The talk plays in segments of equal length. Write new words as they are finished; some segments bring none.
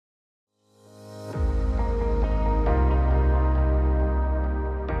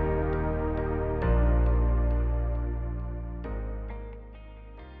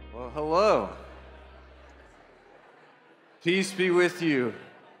Peace be with you.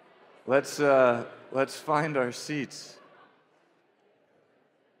 Let's find our seats.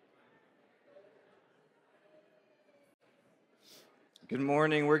 Good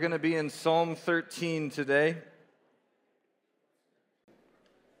morning. We're going to be in Psalm 13 today.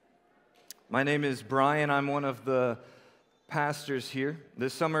 My name is Brian. I'm one of the pastors here.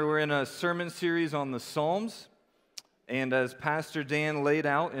 This summer we're in a sermon series on the Psalms. And as Pastor Dan laid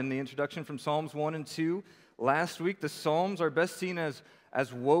out in the introduction from Psalms 1 and 2, last week the Psalms are best seen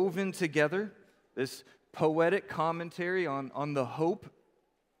as woven together, this poetic commentary on the hope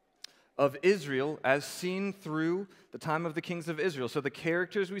of Israel as seen through the time of the kings of Israel. So the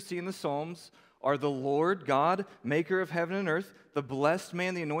characters we see in the Psalms are the Lord, God, maker of heaven and earth, the blessed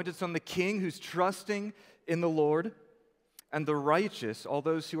man, the anointed son, the king who's trusting in the Lord, and the righteous, all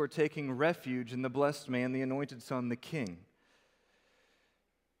those who are taking refuge in the blessed man, the anointed son, the king.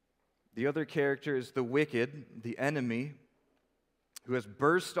 The other character is the wicked, the enemy, who has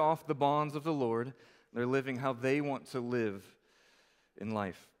burst off the bonds of the Lord. They're living how they want to live in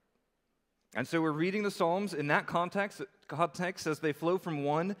life. And so we're reading the Psalms in that context as they flow from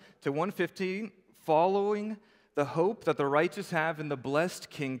 1 to 115, following the hope that the righteous have in the blessed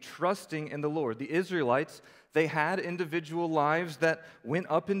king, trusting in the Lord. The Israelites, they had individual lives that went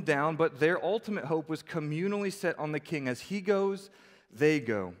up and down, but their ultimate hope was communally set on the king. As he goes, they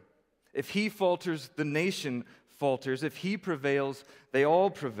go. If he falters, the nation falters. If he prevails, they all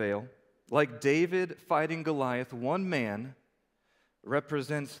prevail. Like David fighting Goliath, one man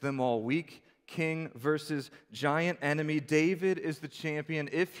represents them all. Weak king versus giant enemy. David is the champion.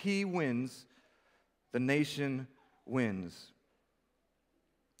 If he wins, the nation wins.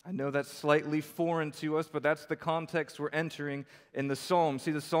 I know that's slightly foreign to us, but that's the context we're entering in the Psalms.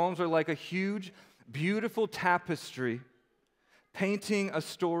 See, the Psalms are like a huge, beautiful tapestry painting a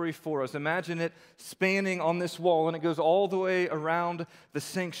story for us. Imagine it spanning on this wall, and it goes all the way around the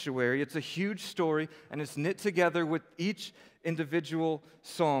sanctuary. It's a huge story, and it's knit together with each individual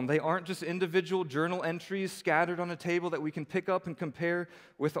psalm. They aren't just individual journal entries scattered on a table that we can pick up and compare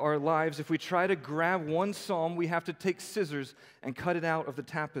with our lives. If we try to grab one psalm, we have to take scissors and cut it out of the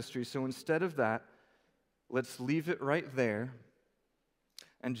tapestry. So instead of that, let's leave it right there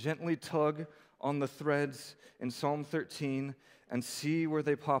and gently tug on the threads in Psalm 13 and see where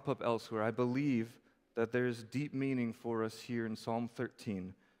they pop up elsewhere. I believe that there's deep meaning for us here in Psalm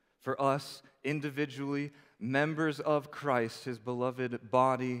 13. For us, individually, members of Christ, his beloved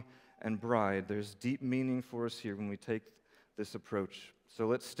body and bride, there's deep meaning for us here when we take this approach. So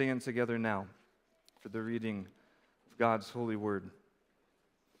let's stand together now for the reading of God's holy word.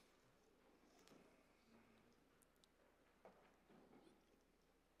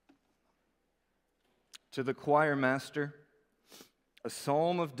 To the choir master, a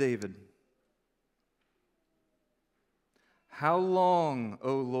psalm of David. How long,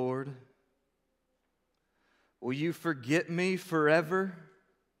 O Lord, will you forget me forever?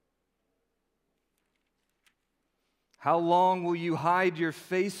 How long will you hide your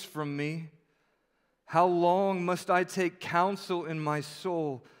face from me? How long must I take counsel in my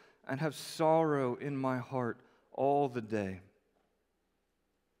soul and have sorrow in my heart all the day?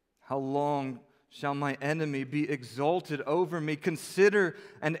 How long shall my enemy be exalted over me? Consider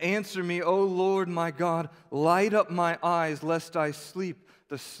and answer me, O Lord my God. Light up my eyes, lest I sleep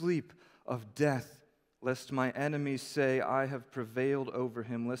the sleep of death. Lest my enemies say, I have prevailed over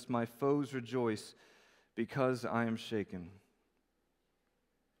him. Lest my foes rejoice because I am shaken.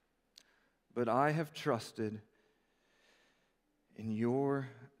 But I have trusted in your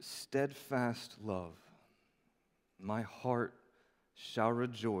steadfast love. My heart shall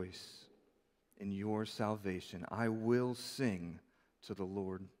rejoice in your salvation. I will sing to the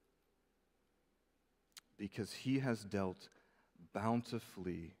Lord because he has dealt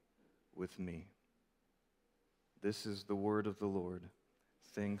bountifully with me. This is the word of the Lord.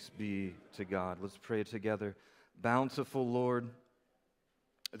 Thanks be to God. Let's pray together. Bountiful Lord,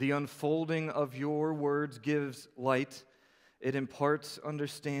 the unfolding of your words gives light. It imparts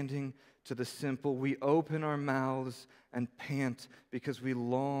understanding to the simple. We open our mouths and pant because we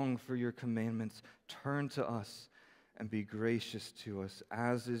long for your commandments. Turn to us and be gracious to us,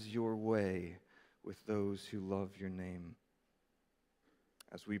 as is your way with those who love your name.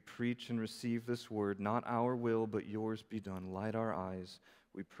 As we preach and receive this word, not our will, but yours be done. Light our eyes,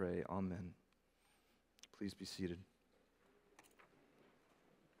 we pray. Amen. Please be seated.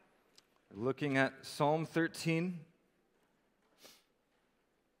 We're looking at Psalm 13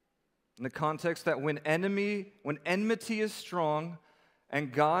 in the context that when enmity is strong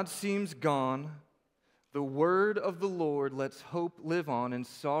and God seems gone, the word of the Lord lets hope live on in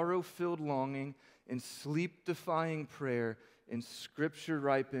sorrow-filled longing in sleep-defying prayer, in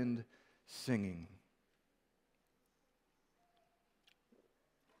Scripture-ripened singing.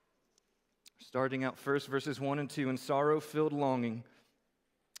 Starting out first, verses 1 and 2, in sorrow-filled longing,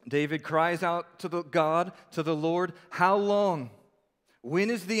 David cries out to the Lord, "How long?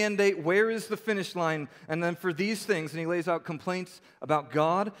 When is the end date? Where is the finish line?" And then for these things, and he lays out complaints about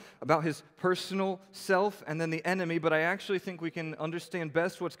God, about his personal self, and then the enemy. But I actually think we can understand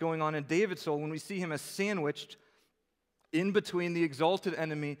best what's going on in David's soul when we see him as sandwiched in between the exalted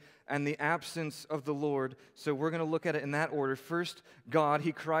enemy and the absence of the Lord. So we're going to look at it in that order. First, God.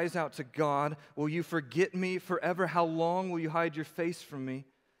 He cries out to God, "Will you forget me forever? How long will you hide your face from me?"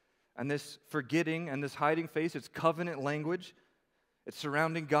 And this forgetting and this hiding face, it's covenant language. It's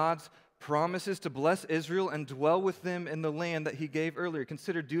surrounding God's promises to bless Israel and dwell with them in the land that he gave earlier.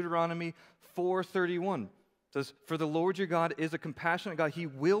 Consider Deuteronomy 4:31. It says, "For the Lord your God is a compassionate God. He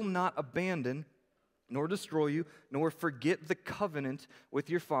will not abandon nor destroy you, nor forget the covenant with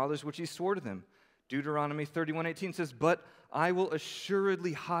your fathers, which he swore to them." Deuteronomy 31:18 says, "But I will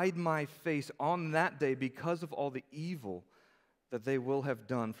assuredly hide my face on that day because of all the evil that they will have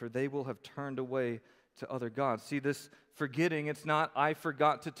done, for they will have turned away to other gods." See, this forgetting, it's not, "I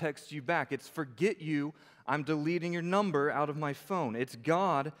forgot to text you back." It's, "Forget you, I'm deleting your number out of my phone." It's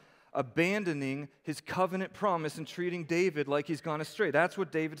God abandoning his covenant promise and treating David like he's gone astray. That's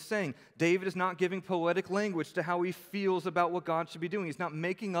what David's saying. David is not giving poetic language to how he feels about what God should be doing. He's not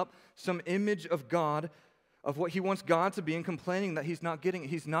making up some image of God, of what he wants God to be, and complaining that he's not getting it.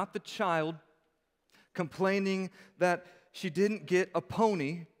 He's not the child complaining that she didn't get a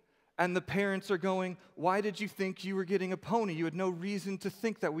pony, and the parents are going, "Why did you think you were getting a pony? You had no reason to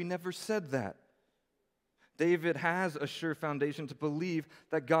think that. We never said that." David has a sure foundation to believe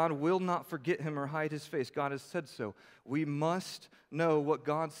that God will not forget him or hide his face. God has said so. We must know what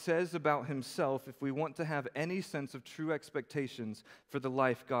God says about himself if we want to have any sense of true expectations for the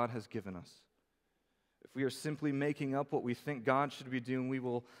life God has given us. If we are simply making up what we think God should be doing,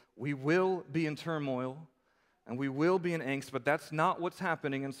 we will be in turmoil, and we will be in angst, but that's not what's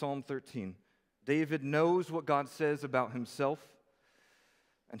happening in Psalm 13. David knows what God says about himself,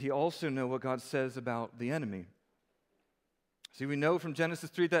 and he also knows what God says about the enemy. See, we know from Genesis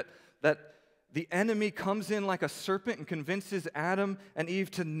 3 that the enemy comes in like a serpent and convinces Adam and Eve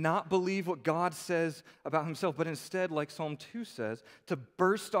to not believe what God says about himself, but instead, like Psalm 2 says, to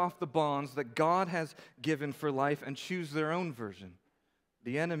burst off the bonds that God has given for life and choose their own version.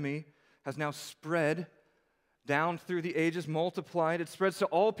 The enemy has now spread down through the ages, multiplied. It spreads to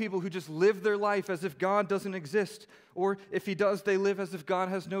all people who just live their life as if God doesn't exist, or if he does, they live as if God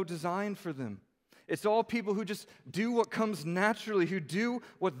has no design for them. It's all people who just do what comes naturally, who do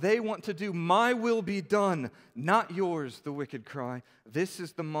what they want to do. "My will be done, not yours," the wicked cry. This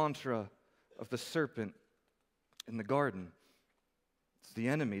is the mantra of the serpent in the garden. It's the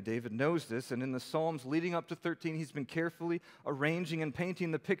enemy. David knows this, and in the Psalms leading up to 13, he's been carefully arranging and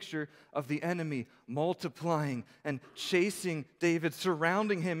painting the picture of the enemy multiplying and chasing David,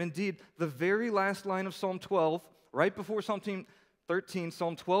 surrounding him. Indeed, the very last line of Psalm 12, right before Psalm 13,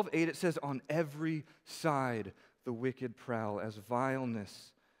 Psalm 12:8, it says, "On every side the wicked prowl, as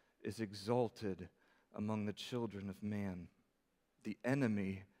vileness is exalted among the children of man." The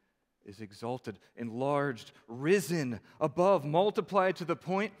enemy is exalted, enlarged, risen above, multiplied to the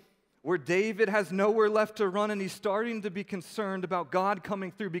point where David has nowhere left to run, and he's starting to be concerned about God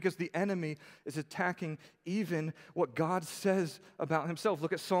coming through because the enemy is attacking even what God says about himself.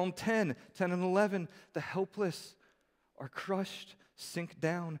 Look at Psalm 10 and 11. "The helpless are crushed, sink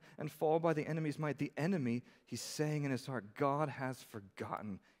down, and fall by the enemy's might." The enemy, he's saying in his heart, God has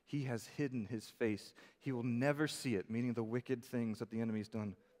forgotten. He has hidden his face. He will never see it, meaning the wicked things that the enemy's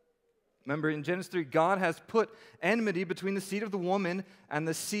done. Remember, in Genesis 3, God has put enmity between the seed of the woman and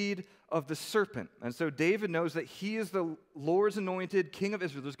the seed of the serpent. And so David knows that he is the Lord's anointed king of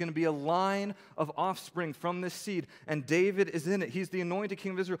Israel. There's going to be a line of offspring from this seed, and David is in it. He's the anointed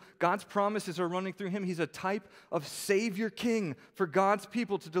king of Israel. God's promises are running through him. He's a type of savior king for God's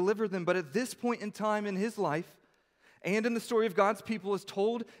people to deliver them. But at this point in time in his life, and in the story of God's people as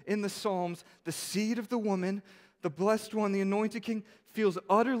told in the Psalms, the seed of the woman, the blessed one, the anointed king, feels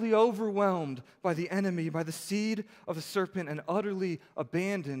utterly overwhelmed by the enemy, by the seed of the serpent, and utterly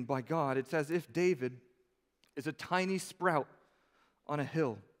abandoned by God. It's as if David is a tiny sprout on a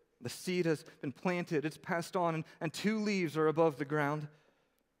hill. The seed has been planted, it's passed on, and two leaves are above the ground.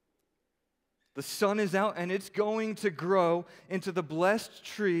 The sun is out, and it's going to grow into the blessed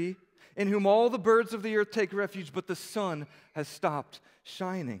tree in whom all the birds of the earth take refuge, but the sun has stopped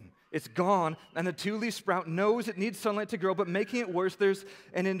shining. It's gone, and the two-leaf sprout knows it needs sunlight to grow, but making it worse, there's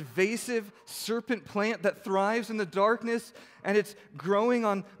an invasive serpent plant that thrives in the darkness, and it's growing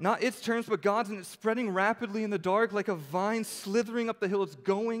on not its terms, but God's, and it's spreading rapidly in the dark like a vine slithering up the hill. It's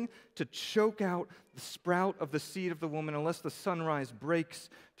going to choke out the sprout of the seed of the woman unless the sunrise breaks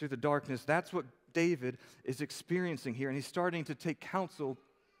through the darkness. That's what David is experiencing here, and he's starting to take counsel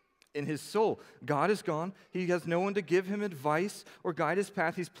in his soul. God is gone. He has no one to give him advice or guide his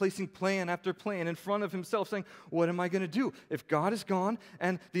path. He's placing plan after plan in front of himself, saying, what am I going to do? If God is gone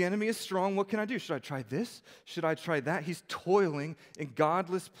and the enemy is strong, what can I do? Should I try this? Should I try that? He's toiling in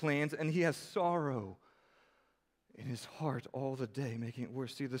godless plans, and he has sorrow in his heart all the day, making it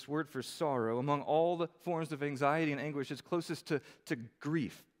worse. See, this word for sorrow, among all the forms of anxiety and anguish, is closest to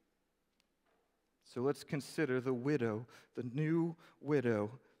grief. So let's consider the widow, the new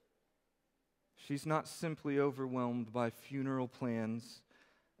widow. She's not simply overwhelmed by funeral plans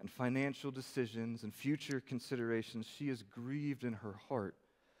and financial decisions and future considerations. She is grieved in her heart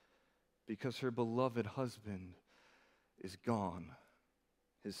because her beloved husband is gone.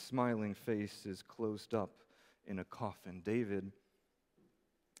 His smiling face is closed up in a coffin. David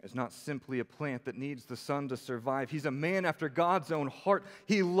is not simply a plant that needs the sun to survive. He's a man after God's own heart.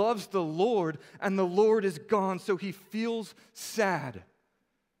 He loves the Lord, and the Lord is gone, so he feels sad.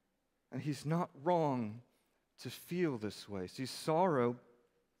 And he's not wrong to feel this way. See, sorrow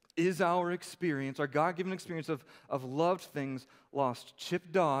is our experience, our God-given experience of loved things lost.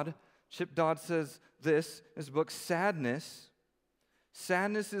 Chip Dodd says this in his book, Sadness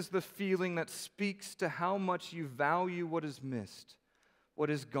is the feeling that speaks to how much you value what is missed, what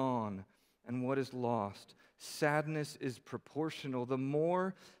is gone, and what is lost. Sadness is proportional. The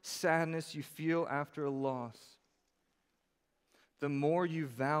more sadness you feel after a loss, the more you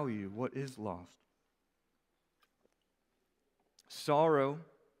value what is lost. Sorrow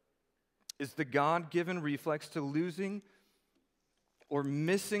is the God-given reflex to losing or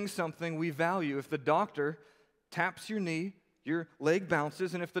missing something we value. If the doctor taps your knee, your leg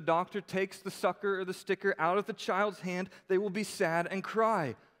bounces, and if the doctor takes the sucker or the sticker out of the child's hand, they will be sad and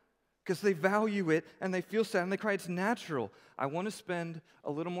cry because they value it and they feel sad and they cry. It's natural. I want to spend a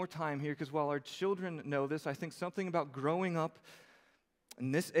little more time here because while our children know this, I think something about growing up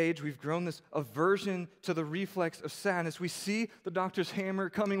in this age, we've grown this aversion to the reflex of sadness. We see the doctor's hammer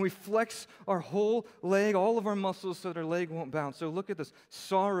coming. We flex our whole leg, all of our muscles, so that our leg won't bounce. So look at this.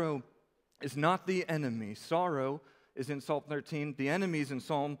 Sorrow is not the enemy. Sorrow is in Psalm 13. The enemy is in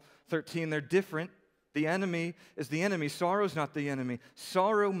Psalm 13. They're different. The enemy is the enemy. Sorrow is not the enemy.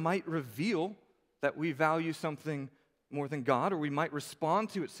 Sorrow might reveal that we value something more than God, or we might respond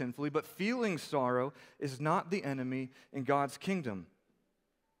to it sinfully, but feeling sorrow is not the enemy in God's kingdom.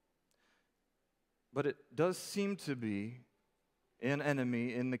 But it does seem to be an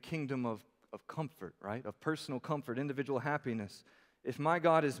enemy in the kingdom of comfort, right? Of personal comfort, individual happiness. If my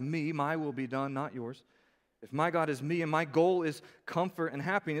God is me, my will be done, not yours. If my God is me and my goal is comfort and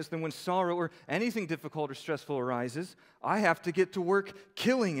happiness, then when sorrow or anything difficult or stressful arises, I have to get to work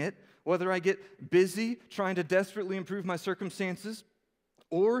killing it, whether I get busy trying to desperately improve my circumstances,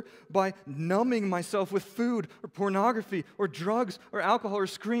 or by numbing myself with food or pornography or drugs or alcohol or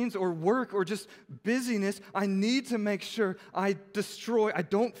screens or work or just busyness. I need to make sure I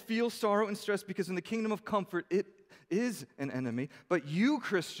don't feel sorrow and stress, because in the kingdom of comfort, it is an enemy. But you,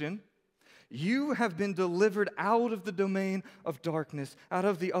 Christian, you have been delivered out of the domain of darkness, out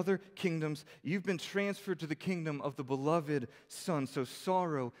of the other kingdoms. You've been transferred to the kingdom of the beloved Son. So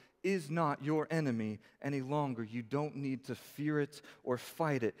sorrow is not your enemy any longer. You don't need to fear it or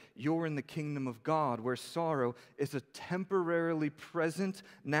fight it. You're in the kingdom of God, where sorrow is a temporarily present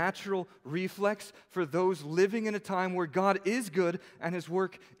natural reflex for those living in a time where God is good and his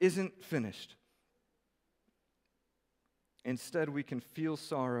work isn't finished. Instead, we can feel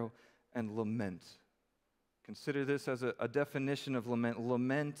sorrow and lament. Consider this as a definition of lament.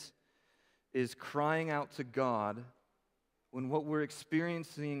 Lament is crying out to God when what we're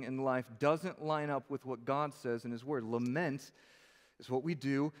experiencing in life doesn't line up with what God says in his word. Lament is what we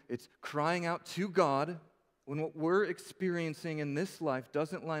do. It's crying out to God when what we're experiencing in this life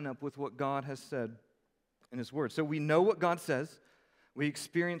doesn't line up with what God has said in his word. So we know what God says. We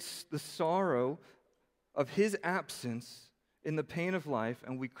experience the sorrow of his absence in the pain of life,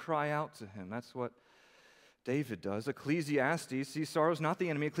 and we cry out to him. That's what David does. Ecclesiastes, see, sorrow is not the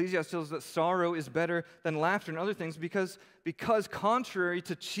enemy. Ecclesiastes tells us that sorrow is better than laughter and other things because contrary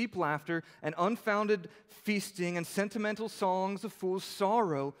to cheap laughter and unfounded feasting and sentimental songs of fools,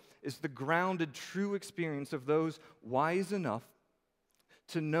 sorrow is the grounded, true experience of those wise enough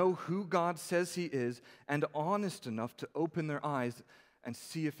to know who God says he is and honest enough to open their eyes and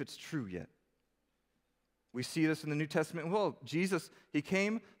see if it's true yet. We see this in the New Testament. Well, Jesus, he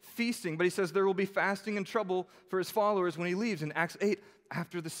came feasting, but he says there will be fasting and trouble for his followers when he leaves. In Acts 8,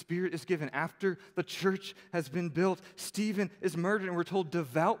 after the Spirit is given, after the church has been built, Stephen is murdered, and we're told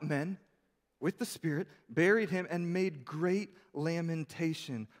devout men with the Spirit buried him and made great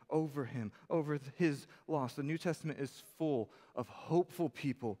lamentation over him, over his loss. The New Testament is full of hopeful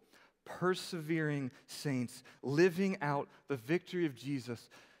people, persevering saints, living out the victory of Jesus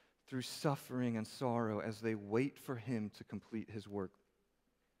through suffering and sorrow as they wait for him to complete his work.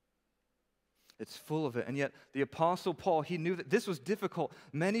 It's full of it. And yet, the Apostle Paul, he knew that this was difficult.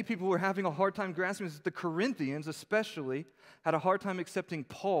 Many people were having a hard time grasping this. The Corinthians, especially, had a hard time accepting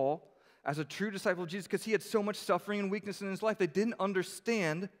Paul as a true disciple of Jesus because he had so much suffering and weakness in his life. They didn't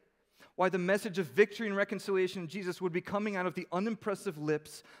understand why the message of victory and reconciliation in Jesus would be coming out of the unimpressive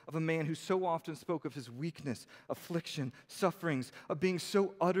lips of a man who so often spoke of his weakness, affliction, sufferings, of being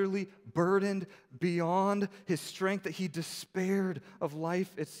so utterly burdened beyond his strength that he despaired of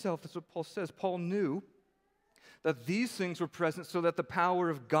life itself. That's what Paul says. Paul knew that these things were present so that the power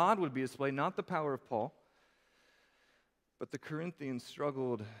of God would be displayed, not the power of Paul. But the Corinthians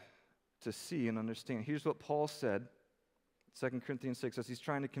struggled to see and understand. Here's what Paul said. 2 Corinthians 6 as he's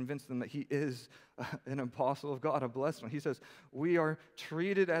trying to convince them that he is an apostle of God, a blessed one. He says, we are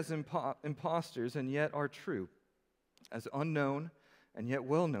treated as impostors and yet are true, as unknown and yet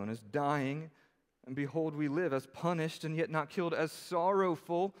well known, as dying and behold we live, as punished and yet not killed, as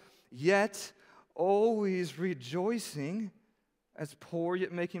sorrowful yet always rejoicing, as poor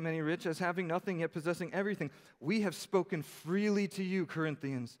yet making many rich, as having nothing yet possessing everything. We have spoken freely to you,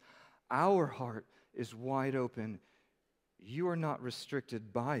 Corinthians. Our heart is wide open. You are not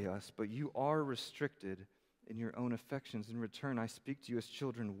restricted by us, but you are restricted in your own affections. In return, I speak to you as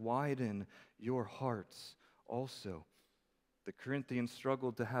children. Widen your hearts also. The Corinthians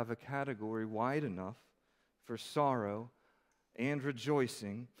struggled to have a category wide enough for sorrow and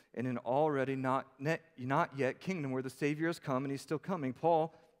rejoicing in an already not yet kingdom where the Savior has come and he's still coming.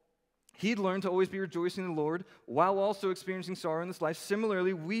 Paul, he'd learned to always be rejoicing in the Lord while also experiencing sorrow in this life.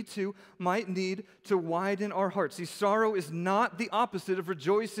 Similarly, we too might need to widen our hearts. See, sorrow is not the opposite of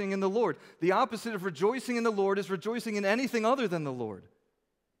rejoicing in the Lord. The opposite of rejoicing in the Lord is rejoicing in anything other than the Lord.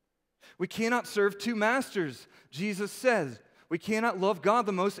 We cannot serve two masters, Jesus says. We cannot love God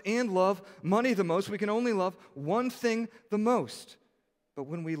the most and love money the most. We can only love one thing the most. But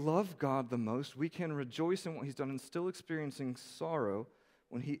when we love God the most, we can rejoice in what he's done and still experiencing sorrow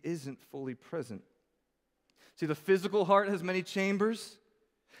when he isn't fully present. See, the physical heart has many chambers,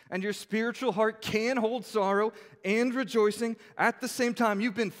 and your spiritual heart can hold sorrow and rejoicing at the same time.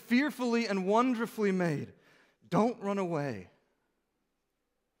 You've been fearfully and wonderfully made. Don't run away.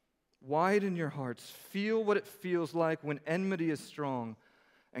 Widen your hearts. Feel what it feels like when enmity is strong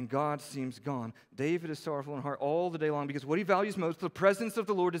and God seems gone. David is sorrowful in heart all the day long because what he values most, the presence of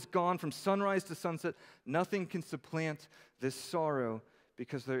the Lord, is gone from sunrise to sunset. Nothing can supplant this sorrow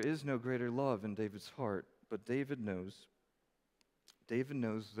because there is no greater love in David's heart. But David knows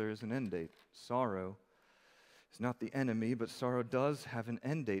there is an end date. Sorrow is not the enemy, but sorrow does have an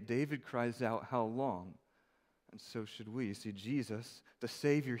end date. David cries out, how long? And so should we. See, Jesus, the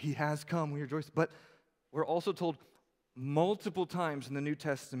Savior, he has come. We rejoice. But we're also told multiple times in the New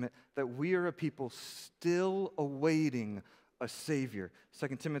Testament that we are a people still awaiting a Savior.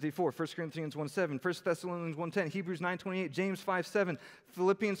 2 Timothy 4, 1 Corinthians 1:7, 1 Thessalonians 1:10, Hebrews 9:28, James 5:7,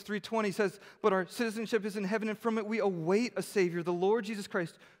 Philippians 3:20 says, but our citizenship is in heaven, and from it we await a Savior, the Lord Jesus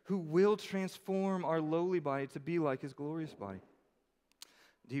Christ, who will transform our lowly body to be like his glorious body.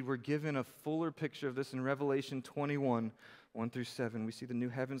 Indeed, we're given a fuller picture of this in Revelation 21, 1-7. We see the new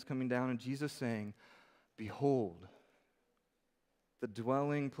heavens coming down and Jesus saying, behold, the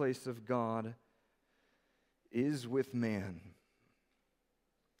dwelling place of God is with man.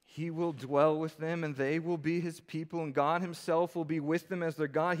 He will dwell with them, and they will be his people, and God himself will be with them as their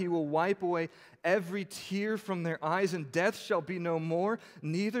God. He will wipe away every tear from their eyes, and death shall be no more.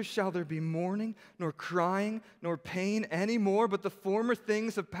 Neither shall there be mourning, nor crying, nor pain any more, but the former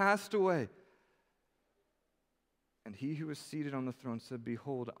things have passed away. And he who was seated on the throne said,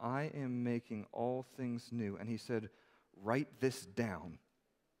 behold, I am making all things new. And he said, write this down,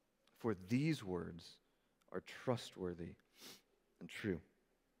 for these words are trustworthy and true.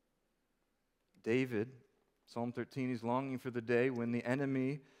 David, Psalm 13, he's longing for the day when the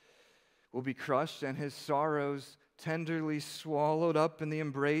enemy will be crushed and his sorrows tenderly swallowed up in the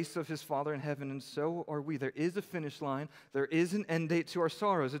embrace of his Father in heaven, and so are we. There is a finish line. There is an end date to our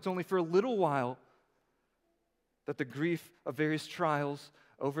sorrows. It's only for a little while that the grief of various trials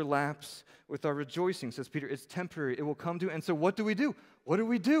overlaps with our rejoicing, says Peter. It's temporary. It will come to. And so what do we do? What do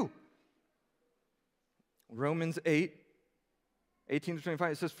we do? Romans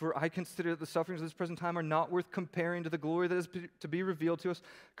 8:18-25, it says, "For I consider that the sufferings of this present time are not worth comparing to the glory that is to be revealed to us.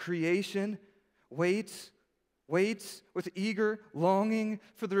 Creation waits with eager longing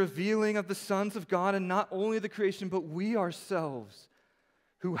for the revealing of the sons of God, and not only the creation, but we ourselves,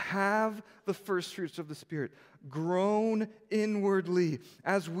 who have the first fruits of the Spirit, groan inwardly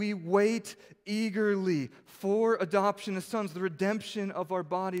as we wait eagerly for adoption as sons, the redemption of our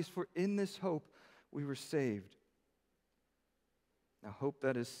bodies, for in this hope we were saved." Now, hope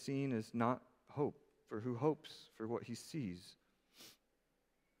that is seen is not hope, for who hopes for what he sees?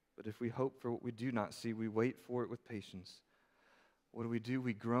 But if we hope for what we do not see, we wait for it with patience. What do?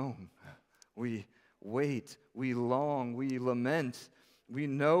 We groan. We wait. We long. We lament. We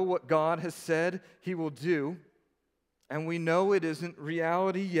know what God has said he will do, and we know it isn't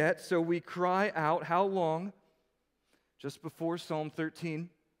reality yet, so we cry out, how long? Just before Psalm 13,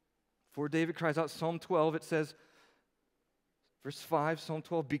 before David cries out, Psalm 12, it says, verse 5, Psalm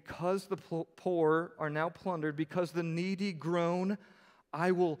 12, "Because the poor are now plundered, because the needy groan,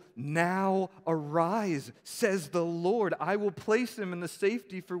 I will now arise, says the Lord. I will place him in the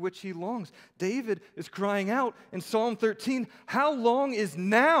safety for which he longs." David is crying out in Psalm 13, how long is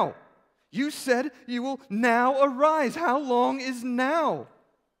now? You said you will now arise. How long is now?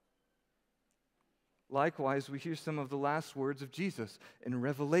 Likewise, we hear some of the last words of Jesus in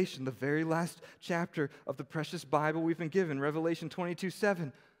Revelation, the very last chapter of the precious Bible we've been given, Revelation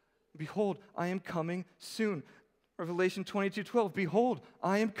 22:7. "Behold, I am coming soon." Revelation 22:12, "Behold,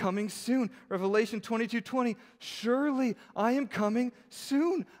 I am coming soon." Revelation 22:20, "Surely I am coming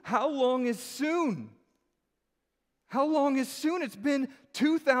soon." How long is soon? How long is soon? It's been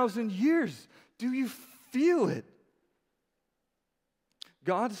 2,000 years. Do you feel it?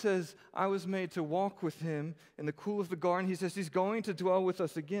 God says, I was made to walk with him in the cool of the garden. He says he's going to dwell with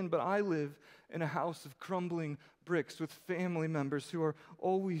us again, but I live in a house of crumbling bricks with family members who are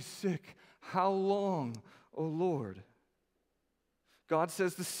always sick. How long, O Lord? God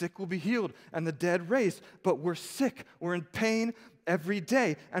says the sick will be healed and the dead raised, but we're sick. We're in pain every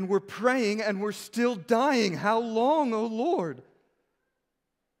day, and we're praying and we're still dying. How long, O Lord?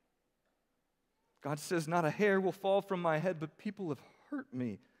 God says not a hair will fall from my head, but people have hurt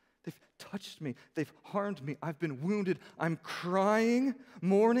me. They've touched me. They've harmed me. I've been wounded. I'm crying,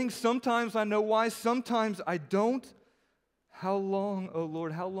 mourning. Sometimes I know why. Sometimes I don't. How long, O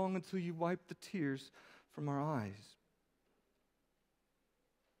Lord? How long until you wipe the tears from our eyes?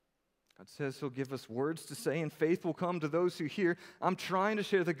 God says he'll give us words to say, and faith will come to those who hear. I'm trying to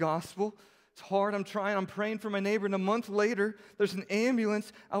share the gospel. It's hard. I'm trying. I'm praying for my neighbor. And a month later, there's an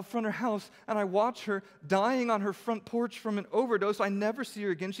ambulance out front of her house, and I watch her dying on her front porch from an overdose. I never see her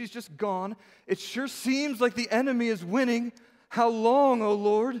again. She's just gone. It sure seems like the enemy is winning. How long, O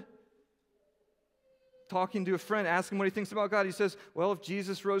Lord? Talking to a friend, asking what he thinks about God, he says, well, if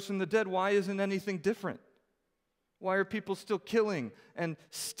Jesus rose from the dead, why isn't anything different? Why are people still killing and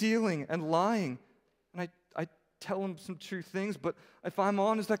stealing and lying? And I tell him some true things, but if I'm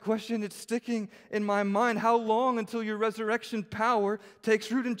honest, that question, it's sticking in my mind. How long until your resurrection power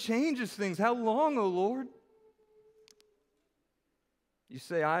takes root and changes things? How long, O Lord? You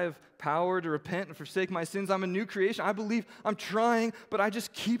say, I have power to repent and forsake my sins. I'm a new creation. I believe I'm trying, but I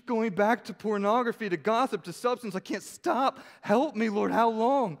just keep going back to pornography, to gossip, to substance. I can't stop. Help me, Lord. How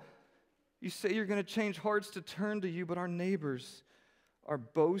long? You say you're going to change hearts to turn to you, but our neighbors are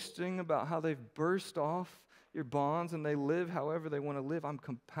boasting about how they've burst off your bonds and they live however they want to live. I'm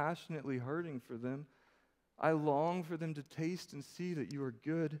compassionately hurting for them. I long for them to taste and see that you are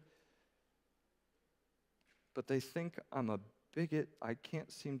good. But they think I'm a bigot. I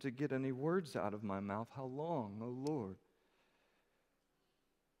can't seem to get any words out of my mouth. How long, O Lord?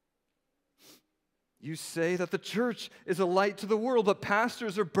 You say that the church is a light to the world, but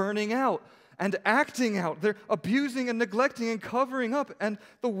pastors are burning out and acting out. They're abusing and neglecting and covering up, and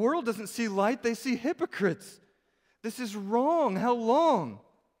the world doesn't see light, they see hypocrites. This is wrong. How long?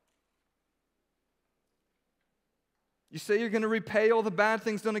 You say you're going to repay all the bad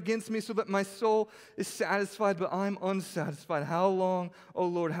things done against me so that my soul is satisfied, but I'm unsatisfied. How long, oh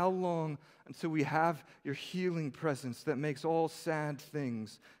Lord, how long until we have your healing presence that makes all sad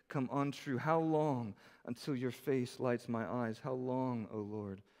things come untrue? How long until your face lights my eyes? How long, oh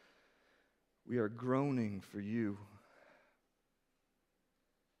Lord? We are groaning for you.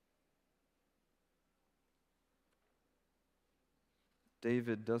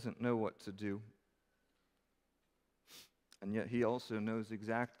 David doesn't know what to do. And yet he also knows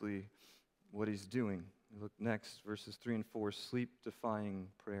exactly what he's doing. We look next, verses 3 and 4, sleep-defying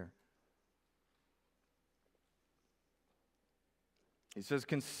prayer. He says,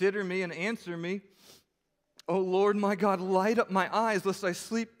 "Consider me and answer me. O Lord my God, light up my eyes, lest I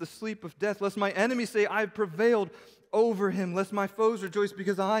sleep the sleep of death, lest my enemies say, I have prevailed over him, lest my foes rejoice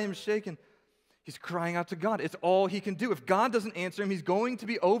because I am shaken." He's crying out to God. It's all he can do. If God doesn't answer him, he's going to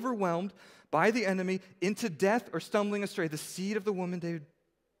be overwhelmed by the enemy into death or stumbling astray. The seed of the woman, David,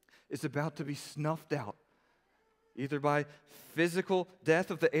 is about to be snuffed out, either by physical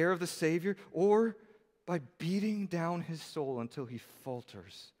death of the heir of the Savior or by beating down his soul until he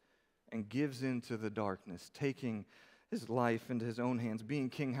falters and gives into the darkness, taking his life into his own hands, being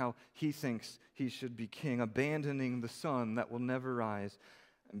king how he thinks he should be king, abandoning the sun that will never rise,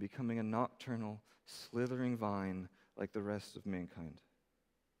 and becoming a nocturnal, slithering vine like the rest of mankind.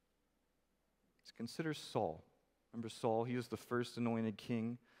 Let's consider Saul. Remember Saul? He was the first anointed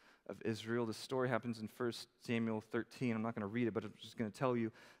king of Israel. The story happens in 1 Samuel 13. I'm not going to read it, but I'm just going to tell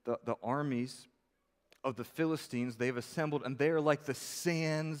you the armies of the Philistines, they've assembled, and they are like the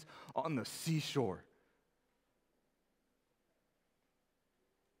sands on the seashore.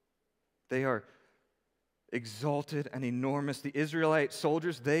 They are exalted and enormous. The Israelite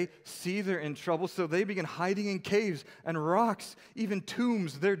soldiers, they see they're in trouble, so they begin hiding in caves and rocks, even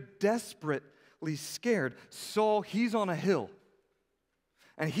tombs. They're desperately scared. Saul, he's on a hill.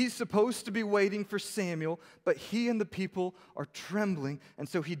 And he's supposed to be waiting for Samuel, but he and the people are trembling, and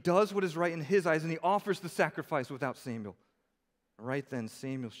so he does what is right in his eyes, and he offers the sacrifice without Samuel. Right then,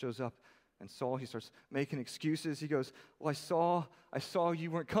 Samuel shows up, and Saul, he starts making excuses. He goes, "Well, I saw you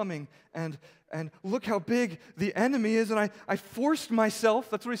weren't coming, and look how big the enemy is, and I forced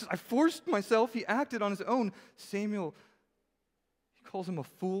myself." That's what he says. "I forced myself." He acted on his own. Samuel, he calls him a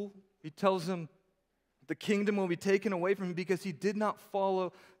fool. He tells him the kingdom will be taken away from him because he did not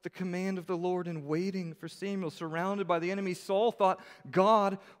follow the command of the Lord in waiting for Samuel. Surrounded by the enemy, Saul thought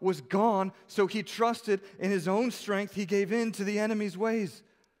God was gone, so he trusted in his own strength. He gave in to the enemy's ways.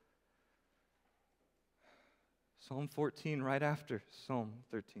 Psalm 14, right after Psalm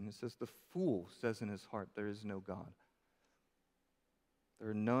 13, it says, "The fool says in his heart, there is no God. There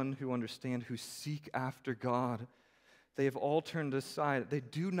are none who understand, who seek after God. They have all turned aside. They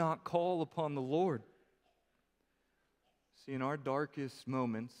do not call upon the Lord." See, in our darkest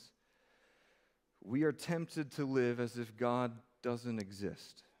moments, we are tempted to live as if God doesn't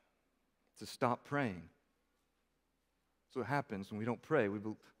exist, to stop praying. That's what happens when we don't pray.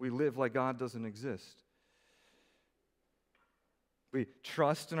 We live like God doesn't exist. We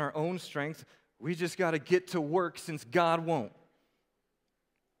trust in our own strength. We just got to get to work since God won't.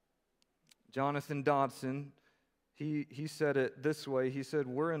 Jonathan Dodson, he said it this way. He said,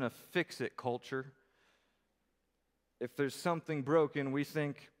 "We're in a fix-it culture. If there's something broken, we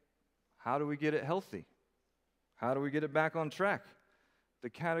think, how do we get it healthy? How do we get it back on track?"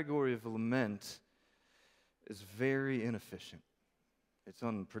 The category of lament is very inefficient. It's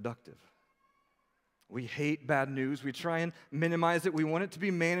unproductive. We hate bad news. We try and minimize it. We want it to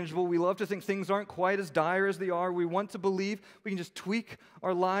be manageable. We love to think things aren't quite as dire as they are. We want to believe we can just tweak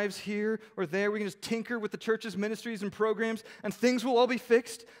our lives here or there. We can just tinker with the church's ministries and programs, and things will all be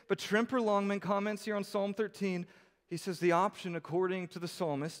fixed. But Tremper Longman comments here on Psalm 13. He says the option, according to the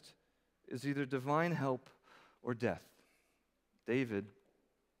psalmist, is either divine help or death. David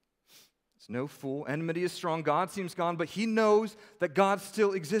is no fool. Enmity is strong. God seems gone, but he knows that God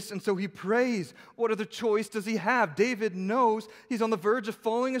still exists, and so he prays. What other choice does he have? David knows he's on the verge of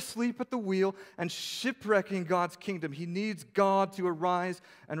falling asleep at the wheel and shipwrecking God's kingdom. He needs God to arise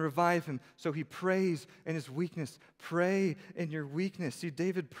and revive him, so he prays in his weakness. Pray in your weakness. See,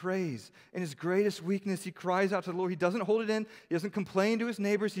 David prays. In his greatest weakness, he cries out to the Lord. He doesn't hold it in. He doesn't complain to his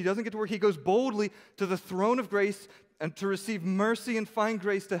neighbors. He doesn't get to work. He goes boldly to the throne of grace and to receive mercy and find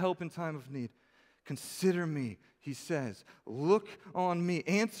grace to help in time of need. "Consider me," he says. "Look on me.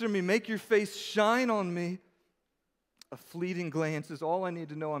 Answer me. Make your face shine on me." A fleeting glance is all I need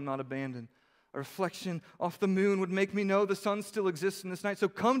to know I'm not abandoned. A reflection off the moon would make me know the sun still exists in this night. So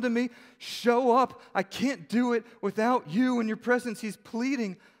come to me. Show up. I can't do it without you and your presence. He's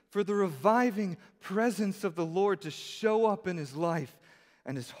pleading for the reviving presence of the Lord to show up in his life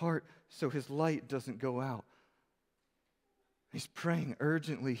and his heart so his light doesn't go out. He's praying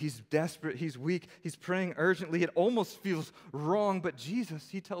urgently. He's desperate. He's weak. He's praying urgently. It almost feels wrong, but Jesus,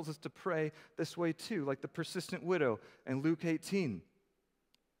 he tells us to pray this way too, like the persistent widow in Luke 18.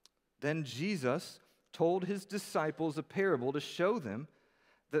 Then Jesus told his disciples a parable to show them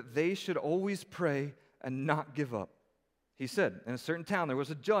that they should always pray and not give up. He said, in a certain town there was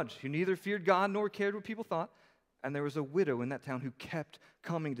a judge who neither feared God nor cared what people thought. And there was a widow in that town who kept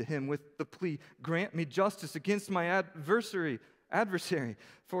coming to him with the plea, "Grant me justice against my adversary.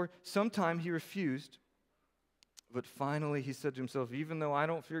 For some time he refused. But finally he said to himself, even though I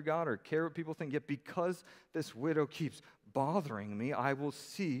don't fear God or care what people think, yet because this widow keeps bothering me, I will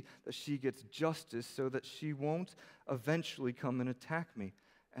see that she gets justice so that she won't eventually come and attack me."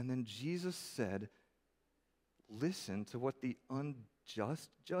 And then Jesus said, listen to what the unjust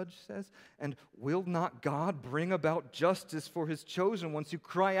judge says. "And will not God bring about justice for his chosen ones who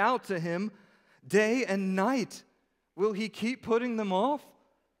cry out to him day and night? Will he keep putting them off?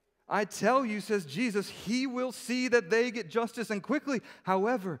 I tell you," says Jesus, "he will see that they get justice and quickly.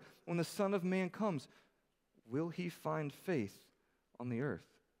 However, when the Son of Man comes, will he find faith on the earth?"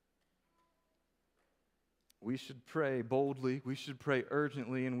 We should pray boldly, we should pray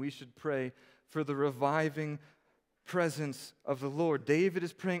urgently, and we should pray for the reviving presence of the Lord. David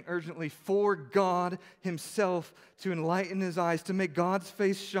is praying urgently for God himself to enlighten his eyes, to make God's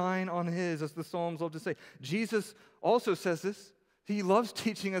face shine on his, as the Psalms love to say. Jesus also says this. He loves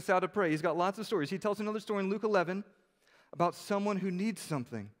teaching us how to pray. He's got lots of stories. He tells another story in Luke 11 about someone who needs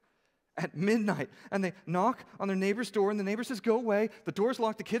something at midnight. And they knock on their neighbor's door, and the neighbor says, "Go away. The door's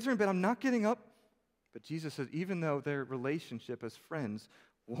locked. The kids are in bed. I'm not getting up." But Jesus says, even though their relationship as friends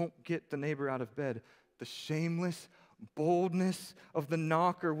won't get the neighbor out of bed, the shameless boldness of the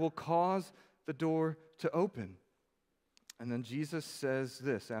knocker will cause the door to open. And then Jesus says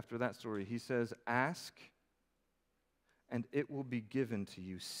this after that story. He says, "Ask, and it will be given to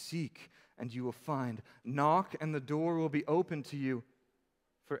you. Seek, and you will find. Knock, and the door will be open to you.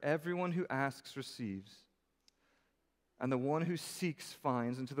 For everyone who asks receives, and the one who seeks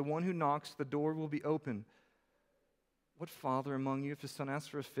finds, and to the one who knocks the door will be open. What father among you, if his son asks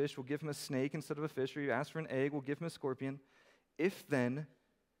for a fish, will give him a snake instead of a fish, or you ask for an egg, will give him a scorpion? If then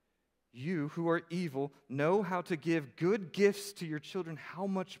you who are evil know how to give good gifts to your children, how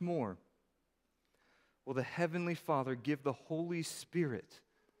much more will the Heavenly Father give the Holy Spirit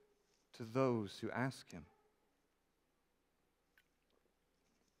to those who ask him?"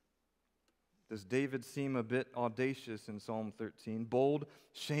 Does David seem a bit audacious in Psalm 13? Bold,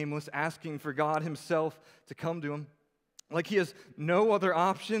 shameless, asking for God himself to come to him? Like he has no other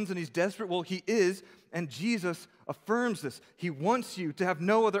options and he's desperate? Well, he is, and Jesus affirms this. He wants you to have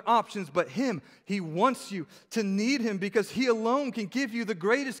no other options but him. He wants you to need him because he alone can give you the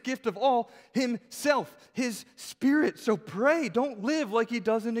greatest gift of all, himself, his Spirit. So pray. Don't live like he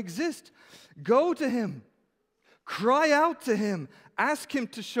doesn't exist. Go to him. Cry out to him. Ask him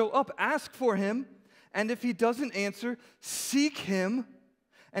to show up. Ask for him. And if he doesn't answer, seek him.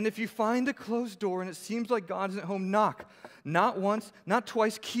 And if you find a closed door and it seems like God isn't home, knock. Not once, not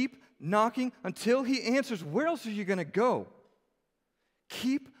twice. Keep knocking until he answers. Where else are you going to go?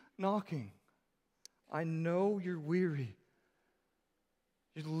 Keep knocking. I know you're weary.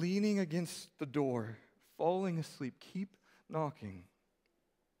 You're leaning against the door, falling asleep. Keep knocking.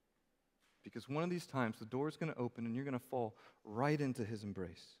 Because one of these times, the door is going to open and you're going to fall right into his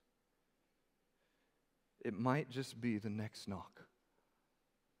embrace. It might just be the next knock.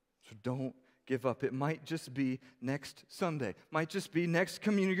 So don't give up. It might just be next Sunday. Might just be next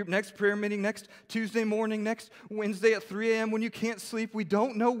community group, next prayer meeting, next Tuesday morning, next Wednesday at 3 a.m. when you can't sleep. We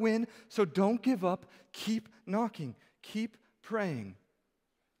don't know when, so don't give up. Keep knocking. Keep praying.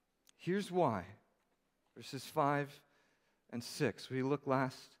 Here's why. Verses 5 and 6. We look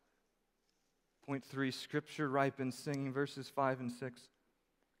last. Point 3, Scripture ripens singing, verses 5 and 6.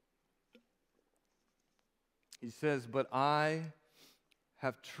 He says, "But I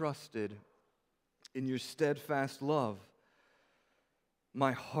have trusted in your steadfast love.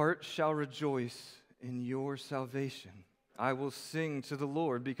 My heart shall rejoice in your salvation. I will sing to the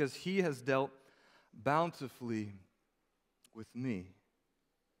Lord because he has dealt bountifully with me."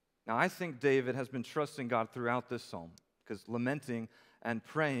 Now, I think David has been trusting God throughout this psalm because lamenting and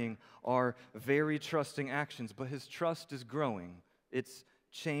praying are very trusting actions, but his trust is growing. It's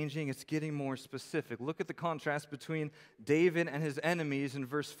changing. It's getting more specific. Look at the contrast between David and his enemies in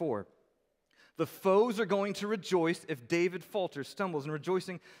verse 4. The foes are going to rejoice if David falters, stumbles, and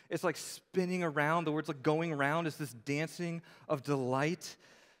rejoicing is like spinning around. The word's like going around is this dancing of delight.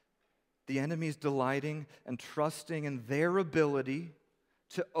 The enemy is delighting and trusting in their ability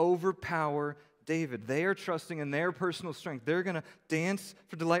to overpower David. They are trusting in their personal strength. They're going to dance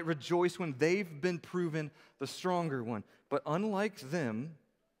for delight, rejoice when they've been proven the stronger one. But unlike them,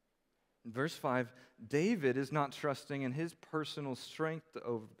 in verse 5, David is not trusting in his personal strength to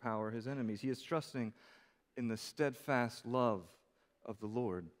overpower his enemies. He is trusting in the steadfast love of the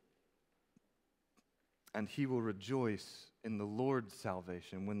Lord. And he will rejoice in the Lord's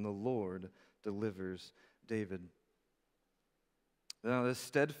salvation when the Lord delivers David. Now, this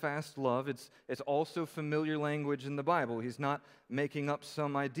steadfast love, it's also familiar language in the Bible. He's not making up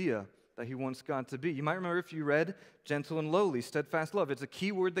some idea that he wants God to be. You might remember if you read gentle and lowly, steadfast love. It's a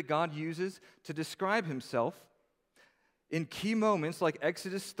key word that God uses to describe himself. In key moments like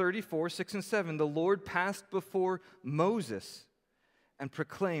Exodus 34, 6 and 7, the Lord passed before Moses and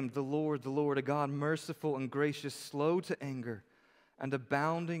proclaimed, the Lord, a God merciful and gracious, slow to anger, and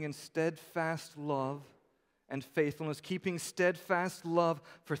abounding in steadfast love and faithfulness, keeping steadfast love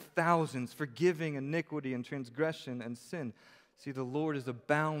for thousands, forgiving iniquity and transgression and sin. See, the Lord is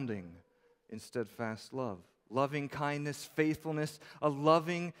abounding in steadfast love, loving kindness, faithfulness, a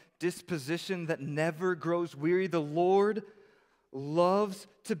loving disposition that never grows weary. The Lord loves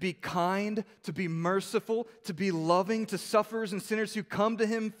to be kind, to be merciful, to be loving to sufferers and sinners who come to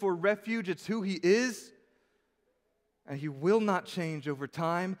him for refuge. It's who he is. And he will not change over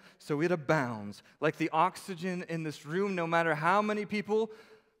time, so it abounds. Like the oxygen in this room, no matter how many people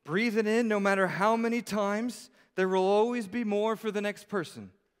breathe it in, no matter how many times, there will always be more for the next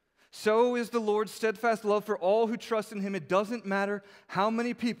person. So is the Lord's steadfast love for all who trust in him. It doesn't matter how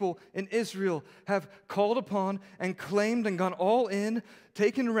many people in Israel have called upon and claimed and gone all in,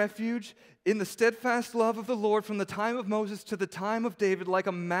 taken refuge in the steadfast love of the Lord from the time of Moses to the time of David. Like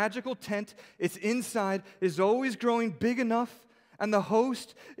a magical tent, its inside is always growing big enough, and the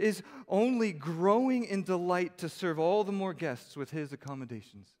host is only growing in delight to serve all the more guests with his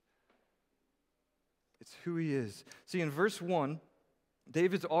accommodations. It's who he is. See, in verse 1,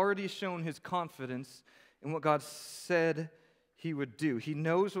 David's already shown his confidence in what God said he would do. He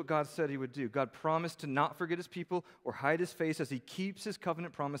knows what God said he would do. God promised to not forget his people or hide his face as he keeps his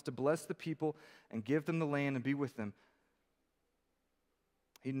covenant promise to bless the people and give them the land and be with them.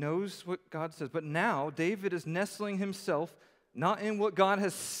 He knows what God says. But now David is nestling himself not in what God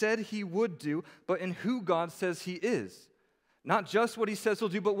has said he would do, but in who God says he is. Not just what he says he'll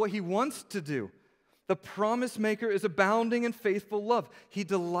do, but what he wants to do. The promise maker is abounding in faithful love. He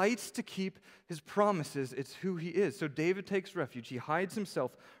delights to keep his promises. It's who he is. So David takes refuge. He hides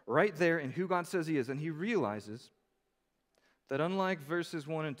himself right there in who God says he is. And he realizes that unlike verses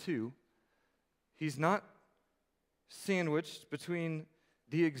 1 and 2, he's not sandwiched between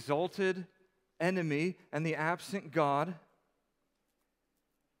the exalted enemy and the absent God.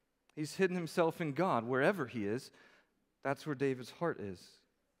 He's hidden himself in God. Wherever he is, that's where David's heart is.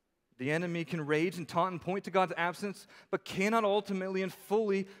 The enemy can rage and taunt and point to God's absence, but cannot ultimately and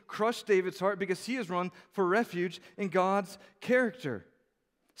fully crush David's heart because he has run for refuge in God's character.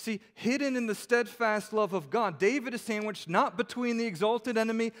 See, hidden in the steadfast love of God, David is sandwiched not between the exalted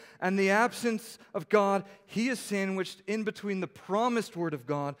enemy and the absence of God. He is sandwiched in between the promised word of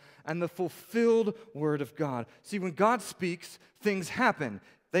God and the fulfilled word of God. See, when God speaks, things happen.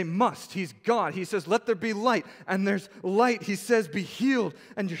 They must. He's God. He says, let there be light, and there's light. He says, be healed,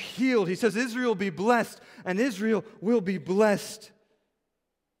 and you're healed. He says, Israel be blessed, and Israel will be blessed.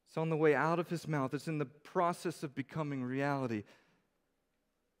 It's on the way out of his mouth. It's in the process of becoming reality.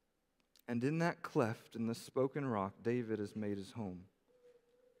 And in that cleft, in the spoken rock, David has made his home.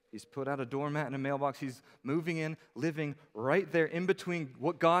 He's put out a doormat and a mailbox. He's moving in, living right there in between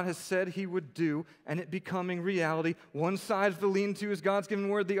what God has said he would do and it becoming reality. One side of the lean-to is God's given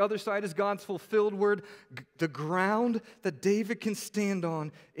word. The other side is God's fulfilled word. The ground that David can stand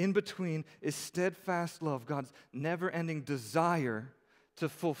on in between is steadfast love, God's never-ending desire to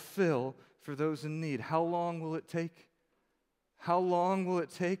fulfill for those in need. How long will it take? How long will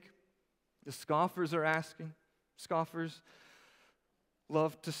it take? The scoffers are asking. Scoffers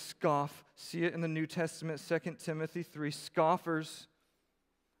love to scoff. See it in the New Testament, 2 Timothy 3. Scoffers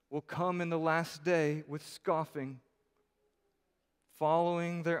will come in the last day with scoffing,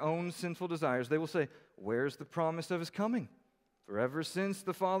 following their own sinful desires. They will say, where's the promise of his coming? For ever since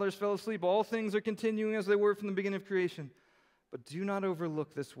the fathers fell asleep, all things are continuing as they were from the beginning of creation. But do not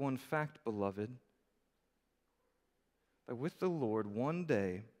overlook this one fact, beloved, that with the Lord 1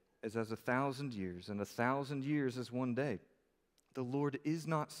 day is as 1,000 years, and 1,000 years is 1 day. The Lord is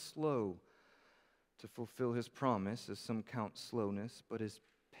not slow to fulfill his promise, as some count slowness, but is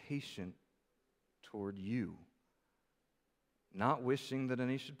patient toward you, not wishing that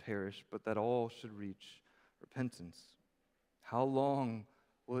any should perish, but that all should reach repentance. How long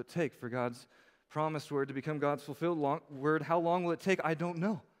will it take for God's promised word to become God's fulfilled word? How long will it take? I don't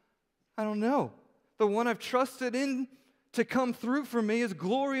know. I don't know. The one I've trusted in to come through for me is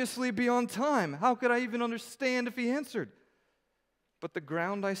gloriously beyond time. How could I even understand if he answered? But the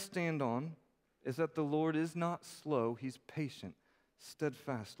ground I stand on is that the Lord is not slow. He's patient,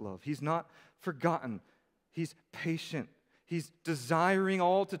 steadfast love. He's not forgotten. He's patient. He's desiring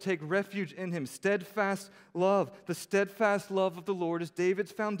all to take refuge in him. Steadfast love. The steadfast love of the Lord is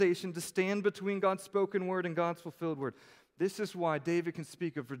David's foundation to stand between God's spoken word and God's fulfilled word. This is why David can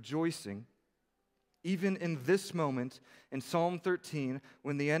speak of rejoicing, even in this moment in Psalm 13,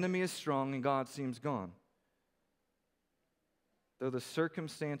 when the enemy is strong and God seems gone. Though the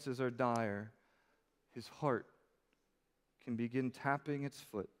circumstances are dire, his heart can begin tapping its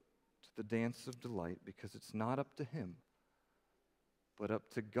foot to the dance of delight, because it's not up to him, but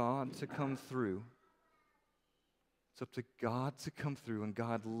up to God to come through. It's up to God to come through, and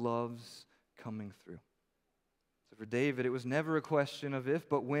God loves coming through. So for David, it was never a question of if,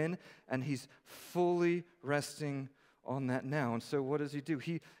 but when, and he's fully resting on that now. And so what does he do?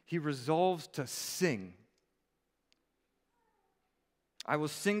 He resolves to sing. I will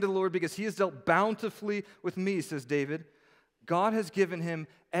sing to the Lord because he has dealt bountifully with me, says David. God has given him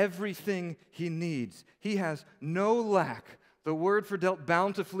everything he needs. He has no lack. The word for dealt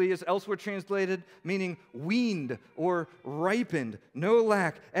bountifully is elsewhere translated meaning weaned or ripened. No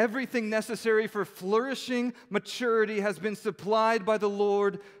lack. Everything necessary for flourishing maturity has been supplied by the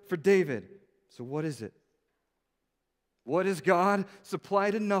Lord for David. So what is it? What has God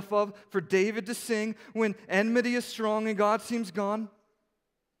supplied enough of for David to sing when enmity is strong and God seems gone?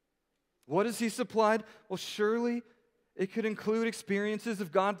 What has he supplied? Well, surely it could include experiences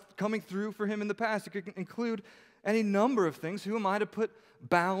of God coming through for him in the past. It could include any number of things. Who am I to put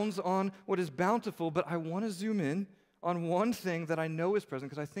bounds on what is bountiful? But I want to zoom in on one thing that I know is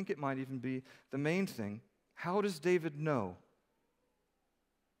present, because I think it might even be the main thing. How does David know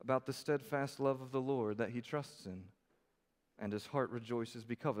about the steadfast love of the Lord that he trusts in and his heart rejoices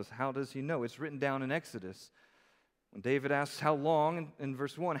because of? How does he know? It's written down in Exodus. When David asks how long, in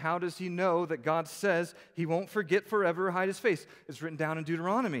verse 1, how does he know that God says he won't forget forever or hide his face? It's written down in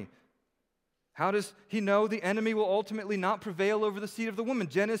Deuteronomy. How does he know the enemy will ultimately not prevail over the seed of the woman?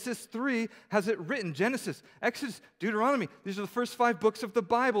 Genesis 3 has it written. Genesis, Exodus, Deuteronomy. These are the first 5 books of the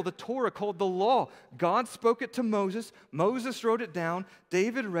Bible, the Torah, called the law. God spoke it to Moses. Moses wrote it down.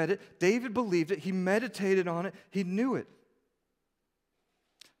 David read it. David believed it. He meditated on it. He knew it.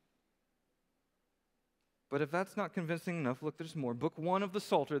 But if that's not convincing enough, look, there's more. Book 1 of the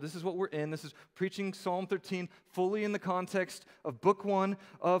Psalter, this is what we're in. This is preaching Psalm 13 fully in the context of Book 1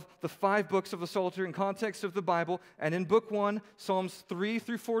 of the 5 books of the Psalter, in context of the Bible. And in Book 1, Psalms 3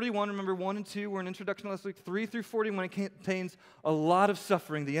 through 41, remember 1 and 2 were an introduction last week, 3 through 41, it contains a lot of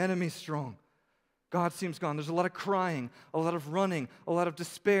suffering. The enemy's strong. God seems gone. There's a lot of crying, a lot of running, a lot of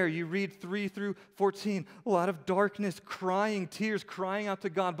despair. You read 3 through 14, a lot of darkness, crying, tears, crying out to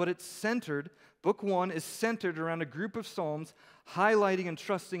God, but it's centered. Book 1 is centered around a group of psalms highlighting and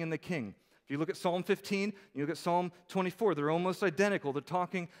trusting in the king. If you look at Psalm 15, you look at Psalm 24, they're almost identical. They're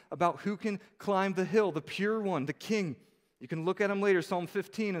talking about who can climb the hill, the pure one, the king. You can look at them later, Psalm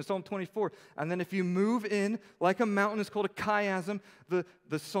 15 and Psalm 24. And then if you move in, like a mountain, it's called a chiasm. The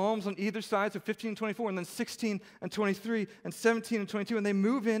psalms on either side, so 15 and 24, and then 16 and 23, and 17 and 22, and they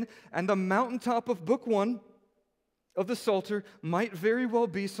move in, and the mountaintop of Book 1 of the Psalter might very well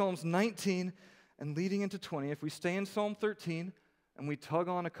be Psalms 19 and leading into 20. If we stay in Psalm 13 and we tug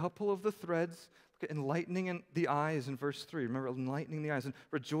on a couple of the threads, look at enlightening the eyes in verse 3. Remember, enlightening the eyes and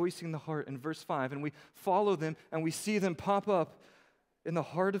rejoicing the heart in verse 5. And we follow them and we see them pop up in the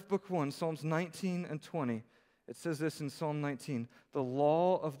heart of Book 1, Psalms 19 and 20. It says this in Psalm 19, "The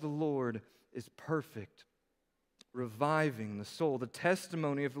law of the Lord is perfect, reviving the soul. The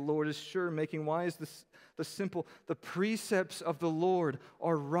testimony of the Lord is sure, making wise the simple. The precepts of the Lord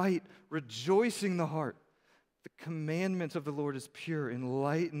are right, rejoicing the heart. The commandment of the Lord is pure,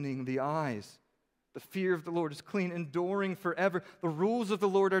 enlightening the eyes. The fear of the Lord is clean, enduring forever. The rules of the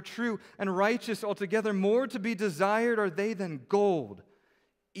Lord are true and righteous altogether. More to be desired are they than gold,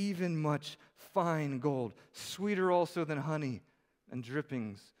 even much fine gold, sweeter also than honey and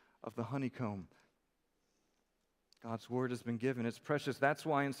drippings of the honeycomb." God's word has been given. It's precious. That's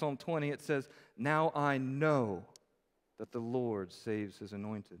why in Psalm 20 it says, "Now I know that the Lord saves his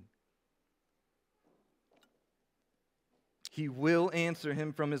anointed. He will answer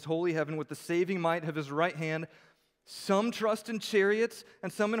him from his holy heaven with the saving might of his right hand. Some trust in chariots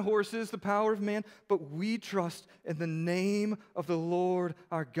and some in horses, the power of man, but we trust in the name of the Lord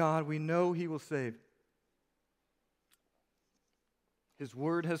our God. We know he will save." His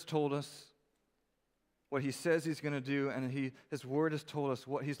word has told us what he says he's going to do, and his word has told us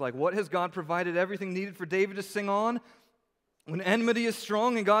what he's like. What has God provided? Everything needed for David to sing on? When enmity is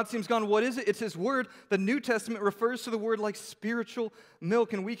strong and God seems gone, what is it? It's his word. The New Testament refers to the word like spiritual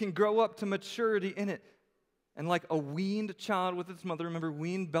milk, and we can grow up to maturity in it. And like a weaned child with its mother, remember,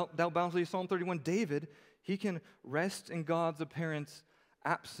 weaned, dealt bountifully, Psalm 31, David, He can rest in God's apparent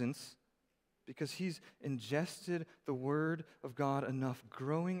absence because he's ingested the Word of God enough,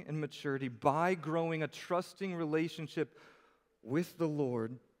 growing in maturity by growing a trusting relationship with the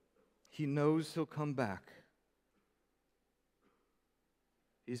Lord. He knows he'll come back.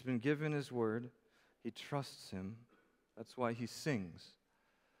 He's been given his word. He trusts him. That's why he sings.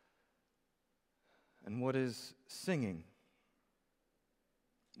 And what is singing?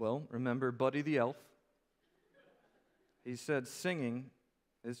 Well, remember Buddy the Elf? He said singing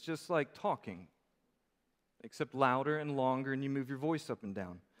is just like talking, except louder and longer, and you move your voice up and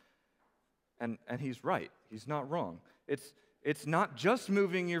down. And he's right. He's not wrong. It's not just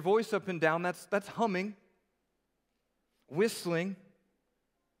moving your voice up and down. That's humming, whistling.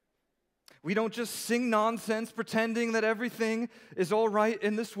 We don't just sing nonsense pretending that everything is all right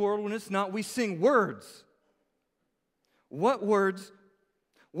in this world when it's not. We sing words. What words?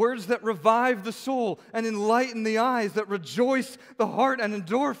 Words that revive the soul and enlighten the eyes, that rejoice the heart and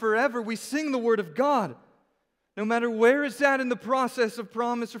endure forever. We sing the word of God. No matter where it's at in the process of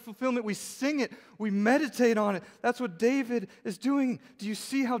promise or fulfillment, we sing it, we meditate on it. That's what David is doing. Do you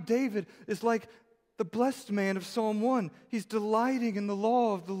see how David is like the blessed man of Psalm 1? He's delighting in the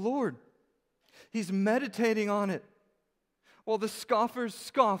law of the Lord. He's meditating on it. While the scoffers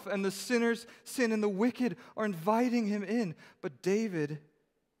scoff and the sinners sin and the wicked are inviting him in. But David's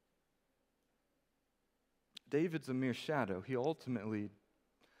a mere shadow. He ultimately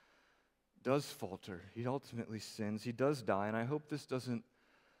does falter. He ultimately sins. He does die. And I hope this doesn't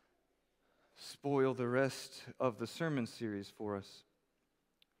spoil the rest of the sermon series for us.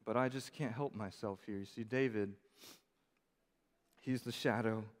 But I just can't help myself here. You see, David, he's the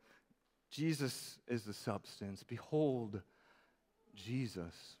shadow. Jesus is the substance. Behold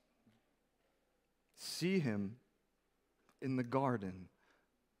Jesus. See him in the garden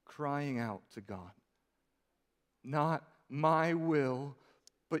crying out to God. Not my will,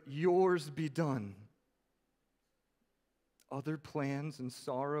 but yours be done. Other plans and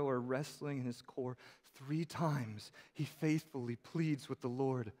sorrow are wrestling in his core. 3 times he faithfully pleads with the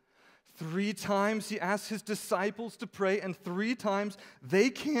Lord. 3 times he asks his disciples to pray, and 3 times they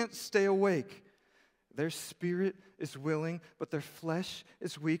can't stay awake. Their spirit is willing, but their flesh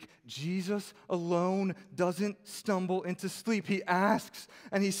is weak. Jesus alone doesn't stumble into sleep. He asks,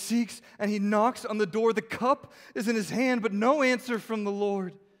 and he seeks, and he knocks on the door. The cup is in his hand, but no answer from the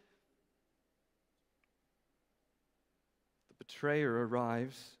Lord. The betrayer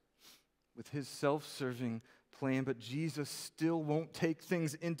arrives with his self-serving plan, but Jesus still won't take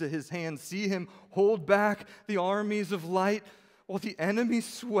things into his hands. See him hold back the armies of light while the enemy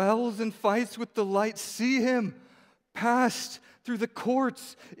swells and fights with the light. See him pass through the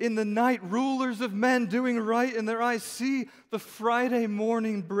courts in the night, rulers of men doing right in their eyes. See the Friday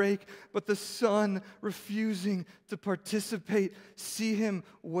morning break, but the sun refusing to participate. See him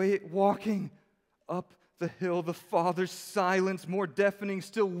walking up the hill, the Father's silence more deafening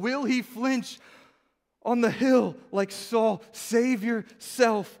still. Will he flinch on the hill like Saul? Savior,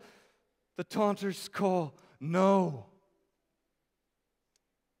 self, the taunters call. No.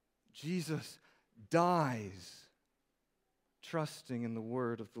 Jesus dies trusting in the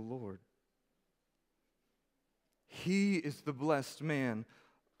word of the Lord. He is the blessed man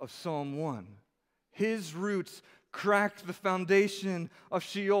of Psalm 1. His roots crack the foundation of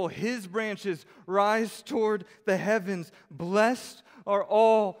Sheol. His branches rise toward the heavens. Blessed are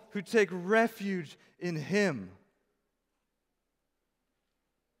all who take refuge in him.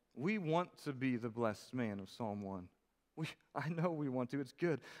 We want to be the blessed man of Psalm 1. I know we want to. It's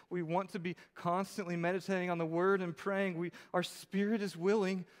good. We want to be constantly meditating on the word and praying. Our spirit is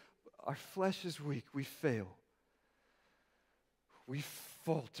willing. Our flesh is weak. We fail. We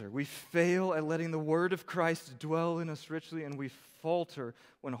falter. We fail at letting the word of Christ dwell in us richly, and we falter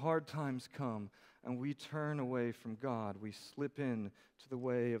when hard times come, and we turn away from God. We slip in to the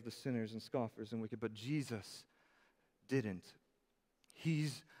way of the sinners and scoffers and wicked. But Jesus didn't.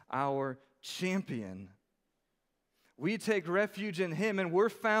 He's our champion. We take refuge in him, and we're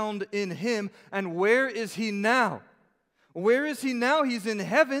found in him. And where is he now? Where is he now? He's in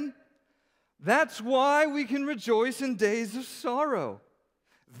heaven. That's why we can rejoice in days of sorrow.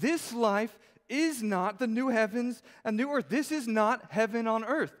 This life is not the new heavens and new earth. This is not heaven on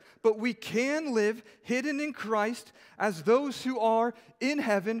earth. But we can live hidden in Christ as those who are in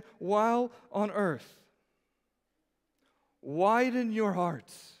heaven while on earth. Widen your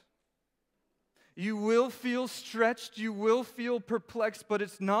hearts. You will feel stretched, you will feel perplexed, but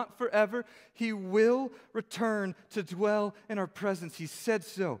it's not forever. He will return to dwell in our presence. He said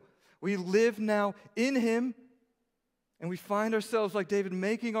so. We live now in him, And we find ourselves like David,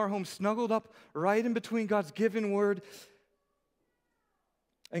 making our home snuggled up right in between God's given word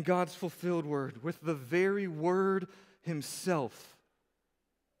and God's fulfilled word, with the very word himself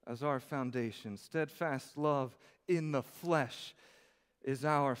as our foundation. Steadfast love in the flesh is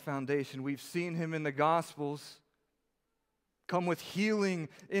our foundation. We've seen him in the Gospels come with healing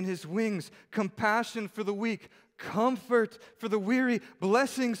in his wings, compassion for the weak, comfort for the weary.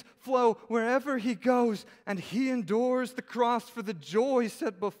 Blessings flow wherever he goes, and he endures the cross for the joy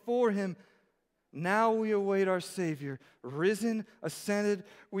set before him. Now we await our Savior, risen, ascended.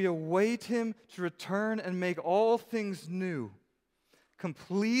 We await him to return and make all things new,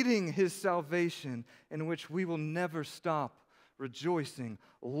 completing his salvation, in which we will never stop rejoicing.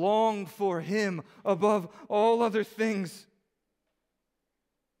 Long for him above all other things.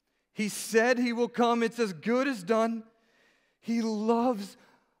 He said he will come. It's as good as done. He loves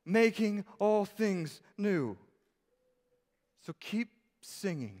making all things new. So keep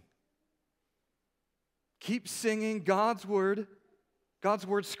singing. Keep singing God's word,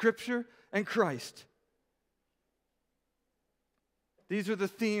 Scripture, and Christ. These are the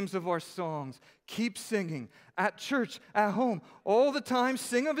themes of our songs. Keep singing. At church, at home, all the time,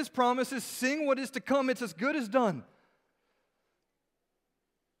 sing of his promises, sing what is to come. It's as good as done.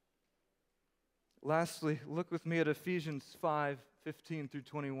 Lastly, look with me at Ephesians 5:15 through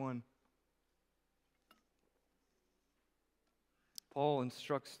 21. Paul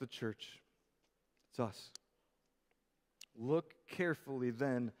instructs the church. It's us. Look carefully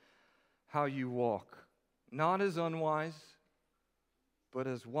then how you walk, not as unwise, but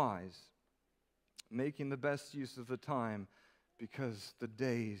as wise, making the best use of the time, because the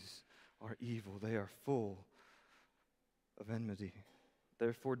days are evil. They are full of enmity.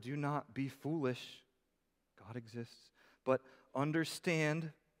 Therefore, do not be foolish. God exists. But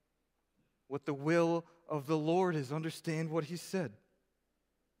understand what the will of the Lord is. Understand what he said.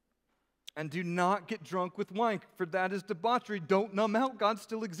 And do not get drunk with wine, for that is debauchery. Don't numb out. God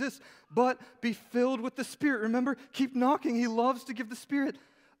still exists. But be filled with the Spirit. Remember, keep knocking. He loves to give the Spirit.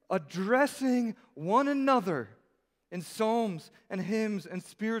 Addressing one another in psalms and hymns and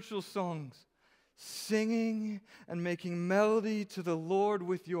spiritual songs, singing and making melody to the Lord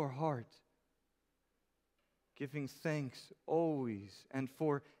with your heart, giving thanks always and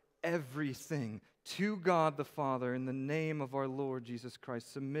for everything to God the Father in the name of our Lord Jesus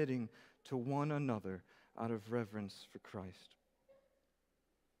Christ, submitting to one another out of reverence for Christ.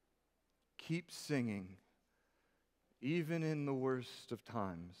 Keep singing, even in the worst of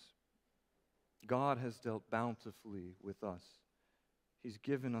times. God has dealt bountifully with us. He's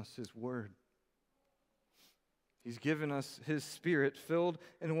given us his word. He's given us his Spirit filled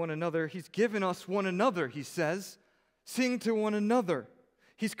in one another. He's given us one another, he says. Sing to one another.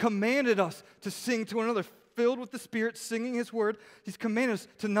 He's commanded us to sing to one another, filled with the Spirit, singing his word. He's commanded us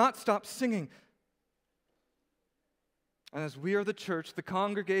to not stop singing. And as we are the church, the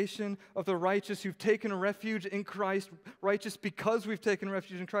congregation of the righteous who've taken refuge in Christ, righteous because we've taken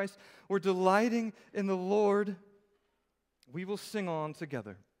refuge in Christ, we're delighting in the Lord. We will sing on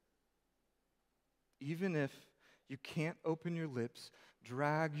together. Even if you can't open your lips,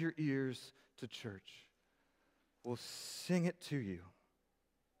 drag your ears to church. We'll sing it to you.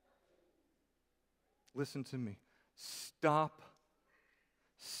 Listen to me. Stop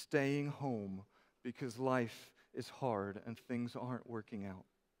staying home because life is hard and things aren't working out.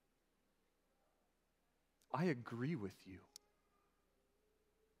 I agree with you.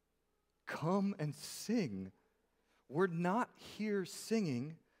 Come and sing. We're not here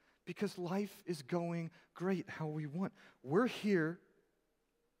singing because life is going great how we want. We're here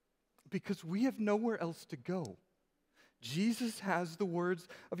because we have nowhere else to go. Jesus has the words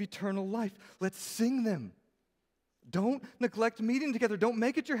of eternal life. Let's sing them. Don't neglect meeting together. Don't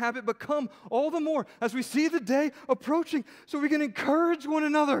make it your habit, but come all the more as we see the day approaching so we can encourage one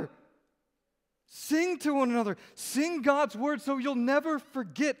another. Sing to one another. Sing God's word so you'll never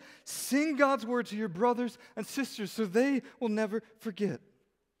forget. Sing God's word to your brothers and sisters so they will never forget.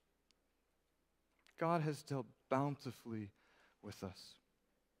 God has dealt bountifully with us.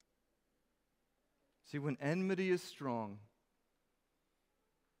 See, when enmity is strong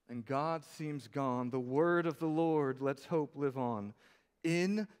and God seems gone, the word of the Lord lets hope live on.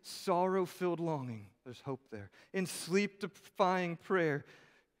 In sorrow-filled longing, there's hope there. In sleep-defying prayer,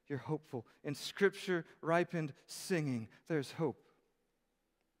 you're hopeful. In Scripture-ripened singing, there's hope.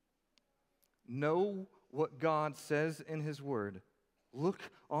 Know what God says in his word. Look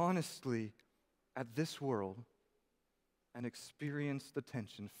honestly at this world and experience the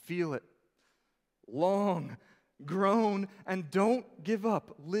tension. Feel it. Long, groan, and don't give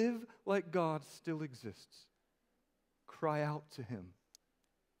up. Live like God still exists. cry out to him.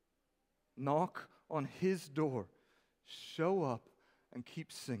 Knock on his door. Show up and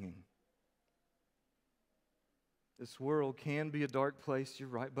keep singing. This world can be a dark place, you're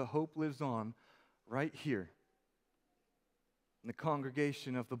right, but hope lives on right here in the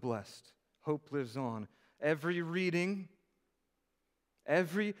congregation of the blessed. Hope lives on. Every reading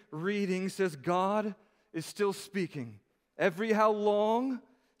says God is still speaking. Every how long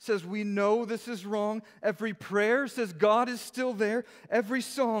says we know this is wrong. Every prayer says God is still there. Every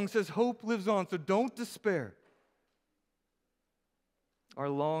song says hope lives on. So don't despair. Our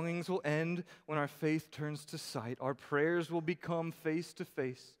longings will end when our faith turns to sight. Our prayers will become face to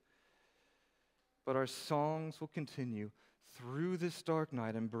face. But our songs will continue through this dark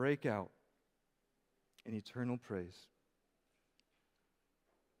night and break out in eternal praise.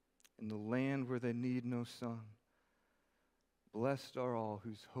 In the land where they need no sun, blessed are all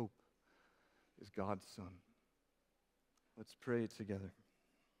whose hope is God's Son. Let's pray together.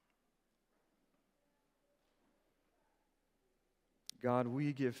 God,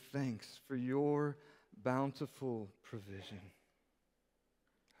 we give thanks for your bountiful provision.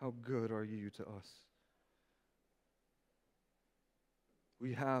 How good are you to us?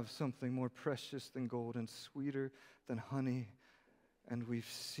 We have something more precious than gold and sweeter than honey, and we've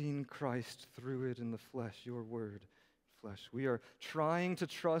seen Christ through it in the flesh, your word, flesh. We are trying to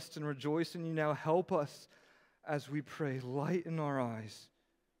trust and rejoice in you now. Help us as we pray. Lighten our eyes.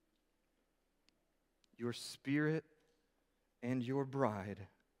 Your Spirit and your bride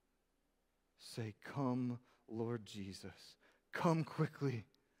say, "Come, Lord Jesus. Come quickly.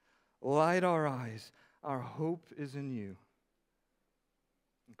 Light our eyes. Our hope is in you."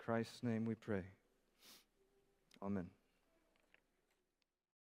 In Christ's name we pray. Amen.